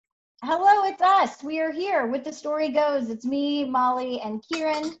Hello, it's us. We are here with The Story Goes. It's me, Molly, and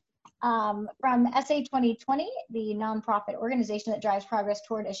Kieran from SA 2020, the nonprofit organization that drives progress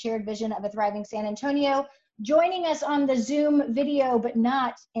toward a shared vision of a thriving San Antonio. Joining us on the Zoom video, but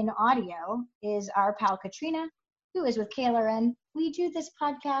not in audio, is our pal Katrina, who is with KLRN. We do this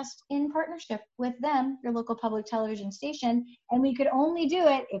podcast in partnership with them, your local public television station, and we could only do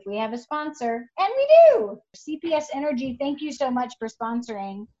it if we have a sponsor, and we do! CPS Energy, thank you so much for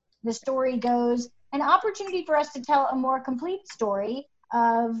sponsoring The Story Goes, an opportunity for us to tell a more complete story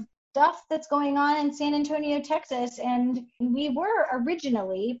of stuff that's going on in San Antonio, Texas. And we were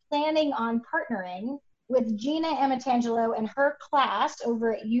originally planning on partnering with Gina Amatangelo and her class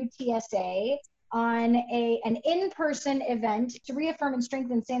over at UTSA on an in-person event to reaffirm and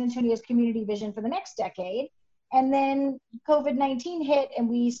strengthen San Antonio's community vision for the next decade. And then COVID-19 hit and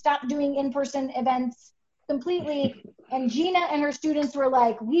we stopped doing in-person events completely. And Gina and her students were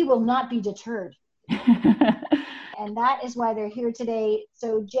like, we will not be deterred. And that is why they're here today.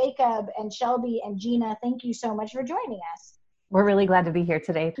 So Jacob and Shelby and Gina, thank you so much for joining us. We're really glad to be here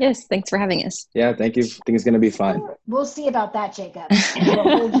today. Yes, thanks for having us. Yeah, thank you. I think it's going to be fun. We'll see about that, Jacob.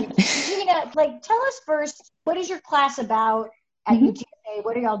 Gina, tell us first, what is your class about at UTSA?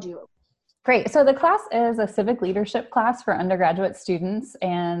 What do y'all do? Great. So the class is a civic leadership class for undergraduate students.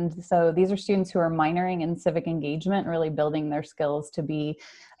 And so these are students who are minoring in civic engagement, really building their skills to be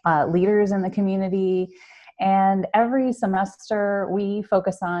leaders in the community. And every semester we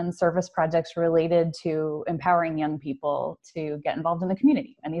focus on service projects related to empowering young people to get involved in the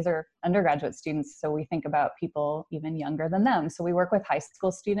community. And these are undergraduate students, so we think about people even younger than them. So we work with high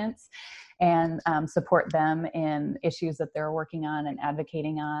school students and support them in issues that they're working on and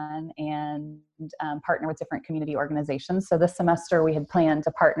advocating on, and partner with different community organizations. So this semester we had planned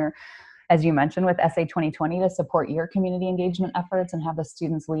to partner, as you mentioned, with SA 2020 to support your community engagement efforts and have the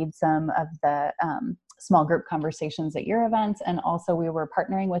students lead some of the small group conversations at your events. And also we were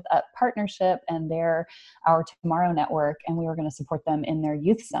partnering with a partnership and their Our Tomorrow Network, and we were going to support them in their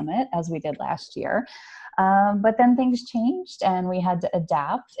youth summit as we did last year. But then things changed and we had to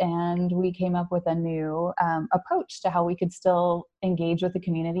adapt, and we came up with a new approach to how we could still engage with the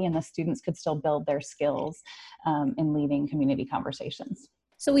community and the students could still build their skills in leading community conversations.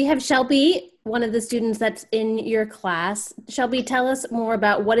 So we have Shelby, one of the students that's in your class. Shelby, tell us more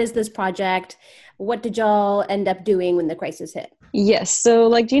about what is this project? What did y'all end up doing when the crisis hit? Yes, so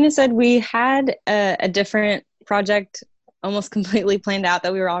like Gina said, we had a different project almost completely planned out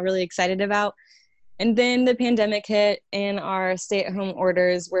that we were all really excited about. And then the pandemic hit and our stay-at-home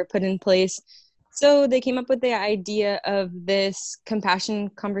orders were put in place. So they came up with the idea of this Compassion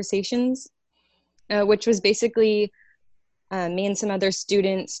Conversations, which was basically me and some other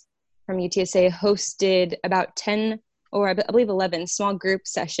students from UTSA hosted about 10 or I believe 11 small group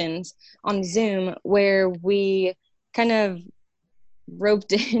sessions on Zoom where we kind of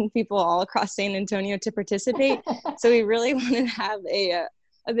roped in people all across San Antonio to participate. So we really wanted to have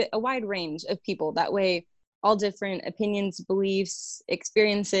a wide range of people. That way, all different opinions, beliefs,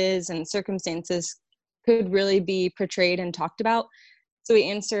 experiences, and circumstances could really be portrayed and talked about. So we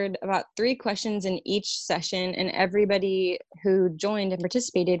answered about 3 questions in each session, and everybody who joined and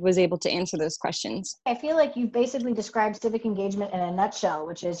participated was able to answer those questions. I feel like you've basically described civic engagement in a nutshell,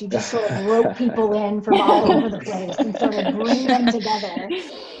 which is you just sort of rope people in from all over the place and sort of bring them together.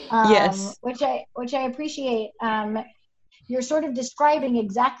 Yes. Which I appreciate. You're sort of describing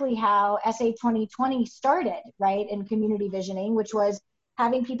exactly how SA 2020 started, right, in community visioning, which was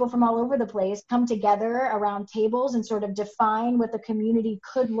having people from all over the place come together around tables and sort of define what the community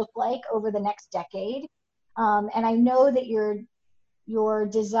could look like over the next decade. And I know that your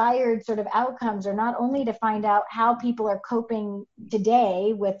desired sort of outcomes are not only to find out how people are coping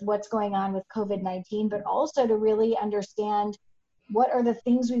today with what's going on with COVID-19, but also to really understand what are the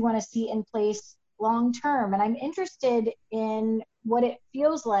things we want to see in place long term. And I'm interested in what it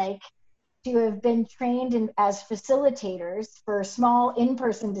feels like to have been trained as facilitators for small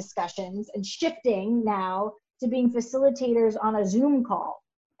in-person discussions and shifting now to being facilitators on a Zoom call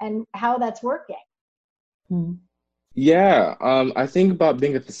and how that's working. Yeah, I think about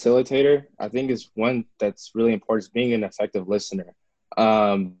being a facilitator. I think is one that's really important, is being an effective listener.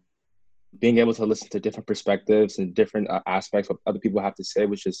 Being able to listen to different perspectives and different aspects of other people have to say, it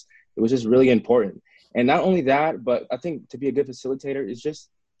was just really important. And not only that, but I think to be a good facilitator is just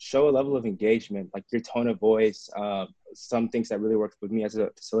show a level of engagement, like your tone of voice. Some things that really worked with me as a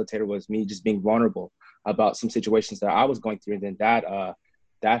facilitator was me just being vulnerable about some situations that I was going through. And then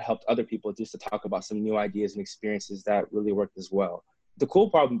that helped other people just to talk about some new ideas and experiences that really worked as well. the cool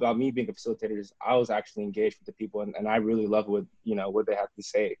part about me being a facilitator is I was actually engaged with the people, and I really love what, what they have to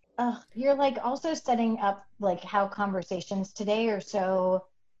say. You're like also setting up like how conversations today are so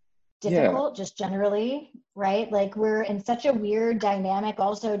difficult, just generally, right? Like we're in such a weird dynamic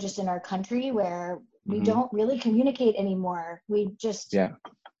also just in our country where we don't really communicate anymore. We just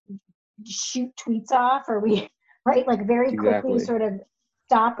shoot tweets off, or we, right? Like very quickly sort of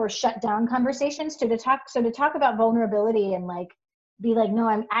stop or shut down conversations to talk about vulnerability and like be like, no,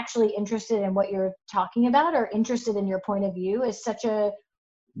 I'm actually interested in what you're talking about or interested in your point of view is such a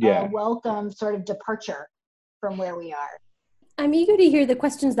welcome sort of departure from where we are. I'm eager to hear the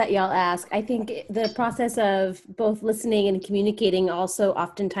questions that y'all ask. I think the process of both listening and communicating also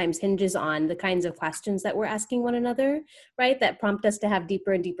oftentimes hinges on the kinds of questions that we're asking one another, right? That prompt us to have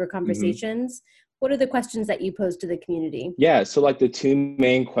deeper and deeper conversations. What are the questions that you pose to the community? Yeah, so like the two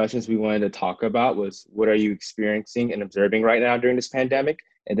main questions we wanted to talk about was, what are you experiencing and observing right now during this pandemic?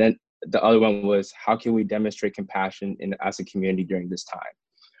 And then the other one was, how can we demonstrate compassion as a community during this time?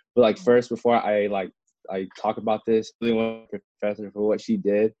 But like first, before I talk about this, I really want to thank Professor for what she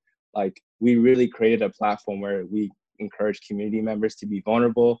did. Like we really created a platform where we encourage community members to be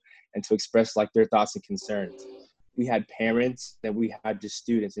vulnerable and to express like their thoughts and concerns. We had parents, then we had just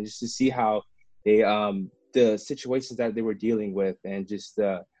students, and just to see how they the situations that they were dealing with, and just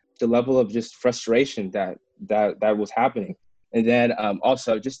the level of just frustration that was happening. And then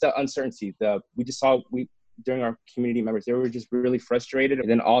also just the uncertainty. We just saw during our community members, they were just really frustrated. And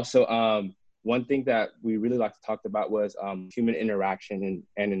then also one thing that we really like to talk about was human interaction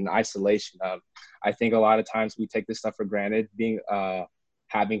and in isolation. I think a lot of times we take this stuff for granted,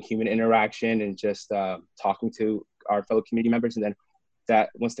 having human interaction and just talking to our fellow community members. And then that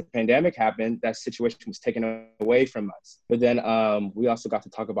once the pandemic happened, that situation was taken away from us. But then we also got to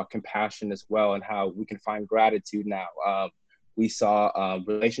talk about compassion as well, and how we can find gratitude now. We saw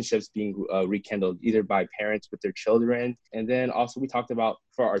relationships being rekindled either by parents with their children. And then also we talked about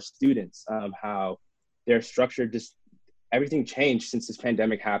for our students, how their structure, just everything changed since this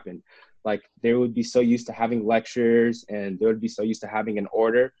pandemic happened. Like they would be so used to having lectures, and they would be so used to having an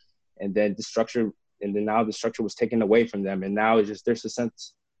order, and then now the structure was taken away from them. And now it's just, there's a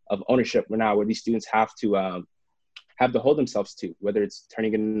sense of ownership where these students have to hold themselves to, whether it's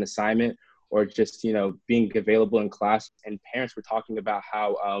turning in an assignment or just, being available in class. And parents were talking about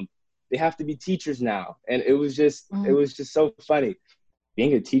how they have to be teachers now. And it was just so funny.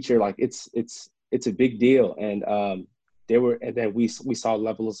 Being a teacher, like it's a big deal. And then we saw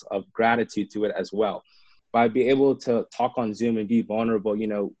levels of gratitude to it as well. By being able to talk on Zoom and be vulnerable,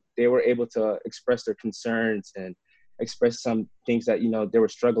 they were able to express their concerns and express some things that, they were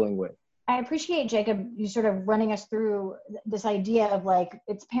struggling with. I appreciate, Jacob, you sort of running us through this idea of like,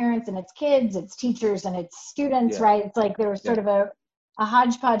 it's parents and it's kids, it's teachers and it's students, right? It's like there was sort of a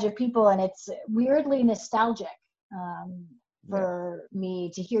hodgepodge of people, and it's weirdly nostalgic for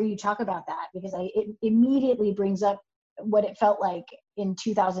me to hear you talk about that, because it immediately brings up what it felt like in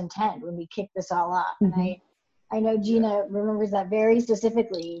 2010 when we kicked this all off. And I know Gina remembers that very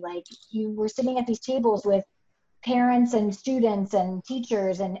specifically. Like you were sitting at these tables with parents and students and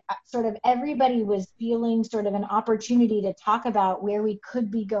teachers, and sort of everybody was feeling sort of an opportunity to talk about where we could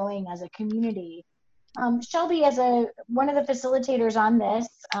be going as a community. Shelby, as one of the facilitators on this,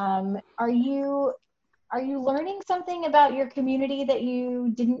 are you learning something about your community that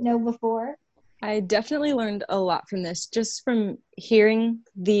you didn't know before? I definitely learned a lot from this, just from hearing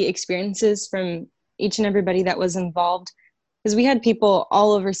the experiences from each and everybody that was involved, because we had people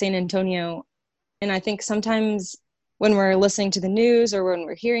all over San Antonio. And I think sometimes when we're listening to the news or when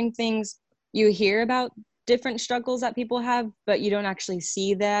we're hearing things, you hear about different struggles that people have, but you don't actually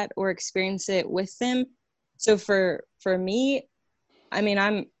see that or experience it with them. So for me, I mean,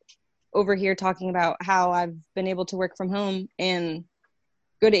 I'm over here talking about how I've been able to work from home and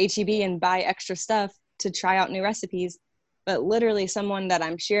go to HEB and buy extra stuff to try out new recipes. But literally someone that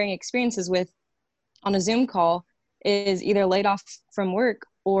I'm sharing experiences with on a Zoom call is either laid off from work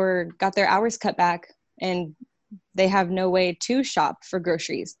or got their hours cut back, and they have no way to shop for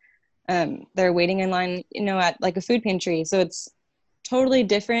groceries. They're waiting in line, at like a food pantry. So it's totally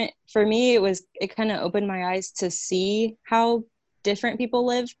different. For me, it kind of opened my eyes to see how different people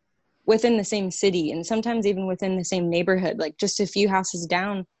live within the same city, and sometimes even within the same neighborhood. Like just a few houses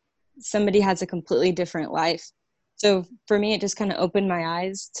down, somebody has a completely different life. So for me, it just kind of opened my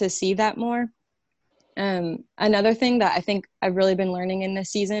eyes to see that more. Another thing that I think I've really been learning in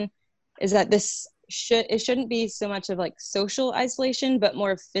this season is that it shouldn't be so much of like social isolation, but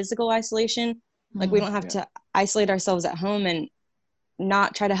more physical isolation. Like we don't have to isolate ourselves at home and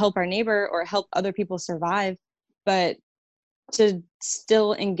not try to help our neighbor or help other people survive, but to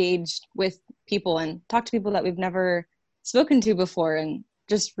still engage with people and talk to people that we've never spoken to before, and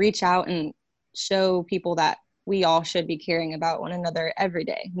just reach out and show people that we all should be caring about one another every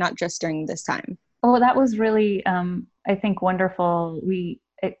day, not just during this time. Oh, that was really, I think, wonderful. We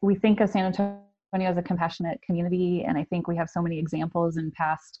think of San Antonio as a compassionate community, and I think we have so many examples in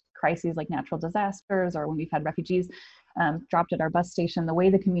past crises like natural disasters, or when we've had refugees dropped at our bus station. The way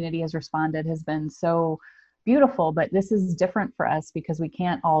the community has responded has been so beautiful, but this is different for us because we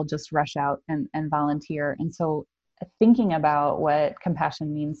can't all just rush out and volunteer. And so thinking about what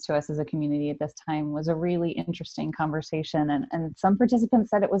compassion means to us as a community at this time was a really interesting conversation. And some participants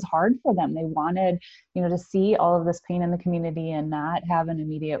said it was hard for them. They wanted, to see all of this pain in the community and not have an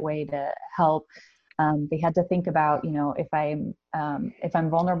immediate way to help. They had to think about, if I'm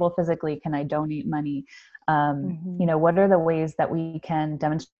vulnerable physically, can I donate money? What are the ways that we can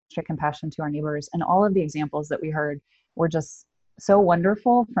demonstrate compassion to our neighbors? And all of the examples that we heard were just so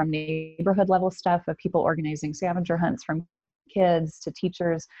wonderful, from neighborhood level stuff of people organizing scavenger hunts from kids to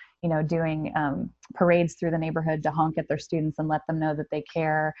teachers, doing parades through the neighborhood to honk at their students and let them know that they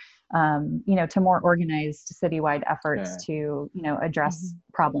care, to more organized citywide efforts to, address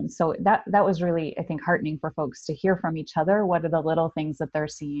problems. So that was really, I think, heartening for folks to hear from each other. What are the little things that they're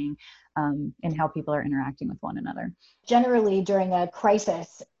seeing in how people are interacting with one another? Generally, during a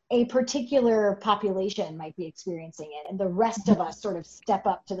crisis, a particular population might be experiencing it, and the rest of us sort of step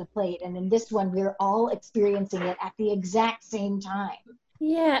up to the plate. And in this one, we're all experiencing it at the exact same time.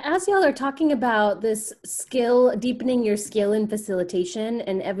 Yeah, as y'all are talking about this skill, deepening your skill in facilitation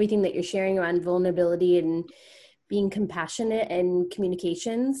and everything that you're sharing around vulnerability and being compassionate and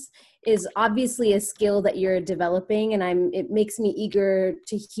communications is obviously a skill that you're developing. And it makes me eager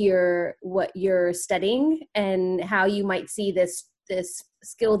to hear what you're studying and how you might see this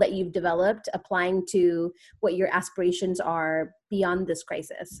skill that you've developed applying to what your aspirations are beyond this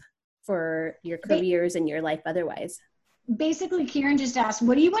crisis for your careers and your life otherwise. Basically, Kieran just asked,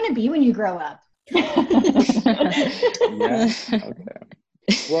 what do you want to be when you grow up? Yeah. Okay.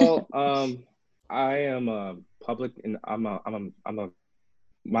 Well, I am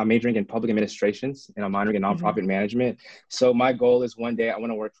I'm majoring in public administrations, and I'm minoring in nonprofit management. So my goal is one day I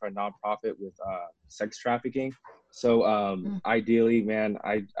want to work for a nonprofit with sex trafficking. So ideally, man,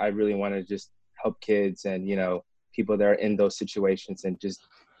 I really want to just help kids and, people that are in those situations and just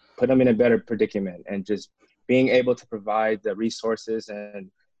put them in a better predicament, and just being able to provide the resources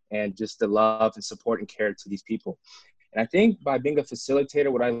and just the love and support and care to these people. And I think by being a facilitator,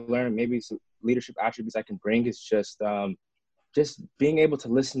 what I learned, maybe some leadership attributes I can bring is just being able to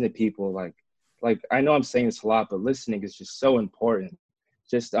listen to people. Like I know I'm saying this a lot, but listening is just so important.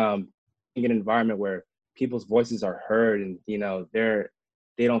 Just being in an environment where people's voices are heard, and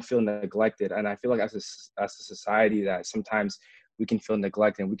they don't feel neglected. And I feel like as a society that sometimes we can feel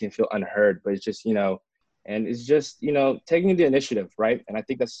neglected and we can feel unheard, but it's just and it's just taking the initiative, right? And I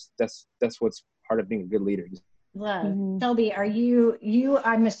think that's what's part of being a good leader. Love. Shelby, are you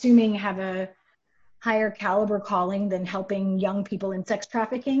I'm assuming have a higher caliber calling than helping young people in sex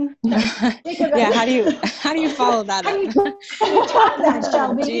trafficking? Yeah, how do you follow that How up? do you top that,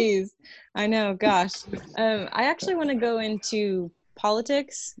 Shelby? Jeez, I know, gosh. I actually want to go into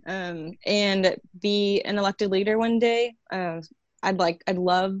politics and be an elected leader one day. I'd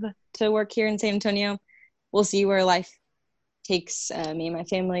love to work here in San Antonio. We'll see where life takes me and my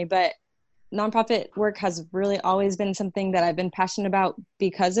family, but nonprofit work has really always been something that I've been passionate about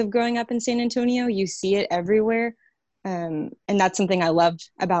because of growing up in San Antonio. You see it everywhere. And that's something I loved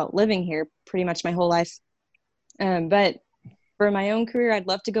about living here pretty much my whole life. But for my own career, I'd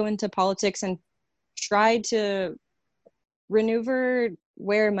love to go into politics and try to maneuver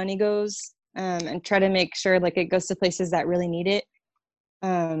where money goes, and try to make sure it goes to places that really need it.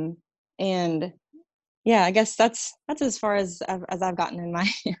 And yeah, I guess that's as far as I've gotten in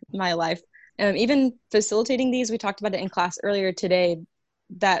my life. Even facilitating these, we talked about it in class earlier today,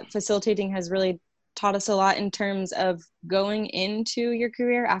 that facilitating has really taught us a lot in terms of going into your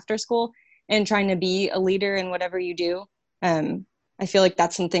career after school and trying to be a leader in whatever you do. I feel like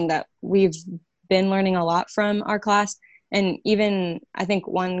that's something that we've been learning a lot from our class. And even I think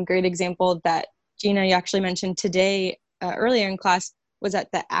one great example that Gina, you actually mentioned today earlier in class, was that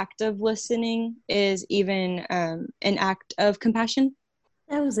the act of listening is even an act of compassion.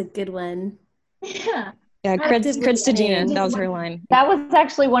 That was a good one. Yeah. Yeah, creds to Gina. That was her line. That was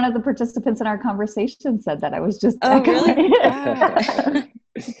actually one of the participants in our conversation said that. I was just really? Wow.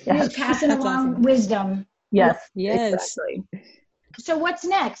 Just passing along wisdom. Yes. Exactly. So what's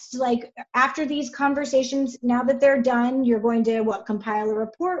next? After these conversations, now that they're done, you're going to compile a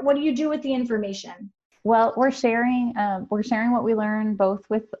report? What do you do with the information? Well, we're sharing what we learned both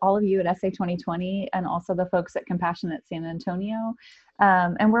with all of you at SA 2020 and also the folks at Compassionate San Antonio.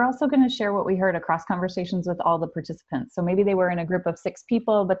 And we're also going to share what we heard across conversations with all the participants. So maybe they were in a group of 6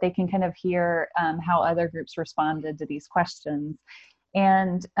 people, but they can kind of hear how other groups responded to these questions.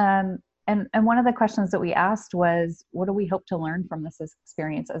 And one of the questions that we asked was, what do we hope to learn from this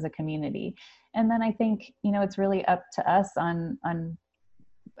experience as a community? And then I think, it's really up to us and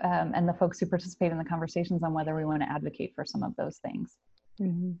the folks who participate in the conversations on whether we want to advocate for some of those things.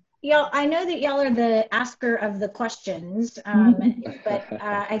 Mm-hmm. Y'all, I know that y'all are the asker of the questions, but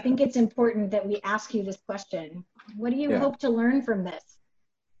I think it's important that we ask you this question. What do you hope to learn from this?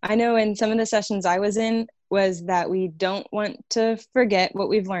 I know in some of the sessions I was in was that we don't want to forget what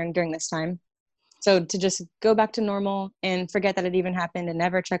we've learned during this time. So to just go back to normal and forget that it even happened and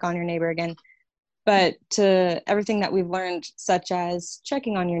never check on your neighbor again. But to everything that we've learned, such as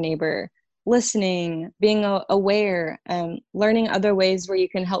checking on your neighbor, listening, being aware, learning other ways where you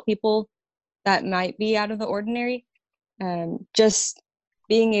can help people that might be out of the ordinary, just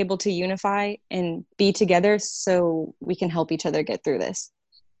being able to unify and be together so we can help each other get through this.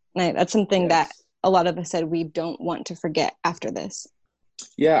 And that's something that a lot of us said we don't want to forget after this.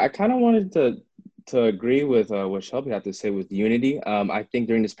 Yeah, I kind of wanted to agree with what Shelby had to say with unity. I think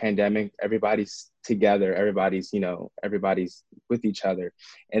during this pandemic, everybody's together, everybody's with each other.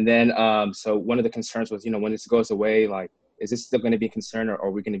 And then, so one of the concerns was, when this goes away, like, is this still going to be a concern, or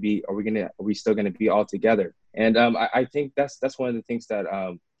are we still going to be all together? And I think that's one of the things that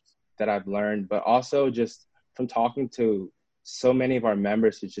I've learned, but also just from talking to so many of our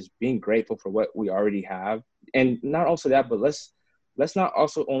members, is just being grateful for what we already have. And not also that, but let's not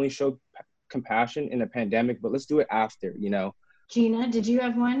also only show compassion in a pandemic, but let's do it after, Gina, did you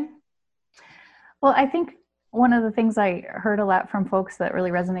have one? Well, I think one of the things I heard a lot from folks that really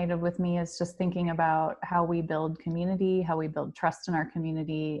resonated with me is just thinking about how we build community, how we build trust in our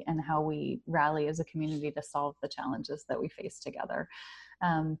community, and how we rally as a community to solve the challenges that we face together.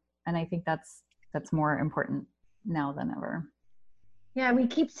 And I think that's more important now than ever. Yeah, we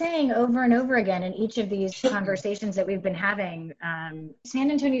keep saying over and over again in each of these conversations that we've been having, San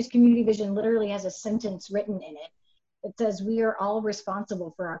Antonio's community vision literally has a sentence written in it that says we are all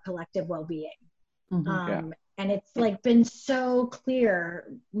responsible for our collective well-being. And it's like been so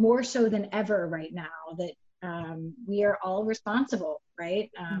clear, more so than ever right now, that we are all responsible,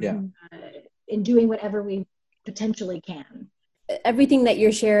 right? In doing whatever we potentially can. Everything that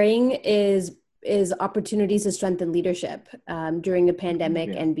you're sharing is opportunities to strengthen leadership during a pandemic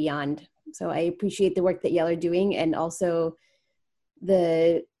and beyond. So I appreciate the work that y'all are doing, and also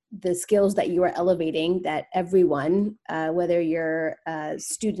the skills that you are elevating, that everyone, whether you're a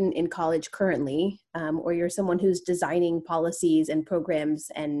student in college currently, or you're someone who's designing policies and programs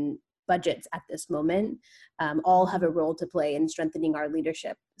and budgets at this moment, all have a role to play in strengthening our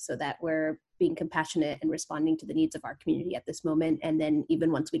leadership so that we're being compassionate and responding to the needs of our community at this moment, and then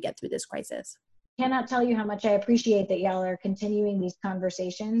even once we get through this crisis. Cannot tell you how much I appreciate that y'all are continuing these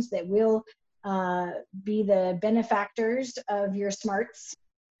conversations, that we'll be the benefactors of your smarts.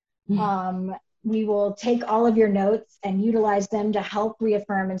 We will take all of your notes and utilize them to help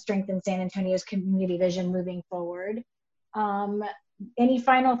reaffirm and strengthen San Antonio's community vision moving forward. Any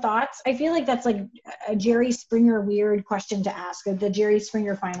final thoughts? I feel like that's like a Jerry Springer weird question to ask, the Jerry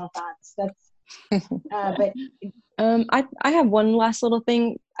Springer final thoughts. That's, but I have one last little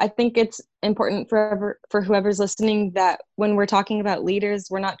thing. I think it's important for whoever's listening that when we're talking about leaders,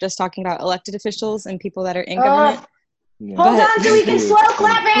 we're not just talking about elected officials and people that are in government. Hold on so we can slow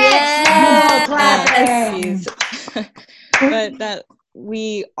clap it! Yes! Slow clapping! But that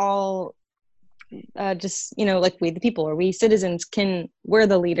we all just, like we the people, or we citizens, we're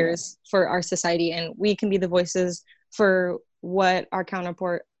the leaders for our society, and we can be the voices for what our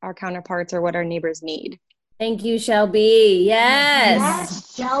counterparts or what our neighbors need. Thank you, Shelby. Yes.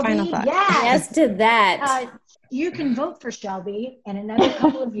 Yes, Shelby. Final thought. Yes to that. You can vote for Shelby in another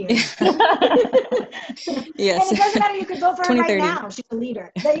couple of years. Yes. And it doesn't matter. You can vote for her right 2030. now. She's a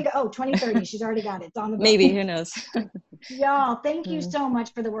leader. There you go. Oh, 2030. She's already got it. It's on the book. Maybe. Who knows? Y'all, thank you so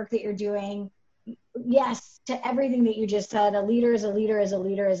much for the work that you're doing. Yes, to everything that you just said. A leader is a leader is a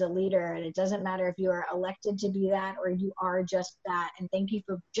leader is a leader. And it doesn't matter if you are elected to be that or you are just that. And thank you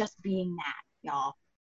for just being that, y'all.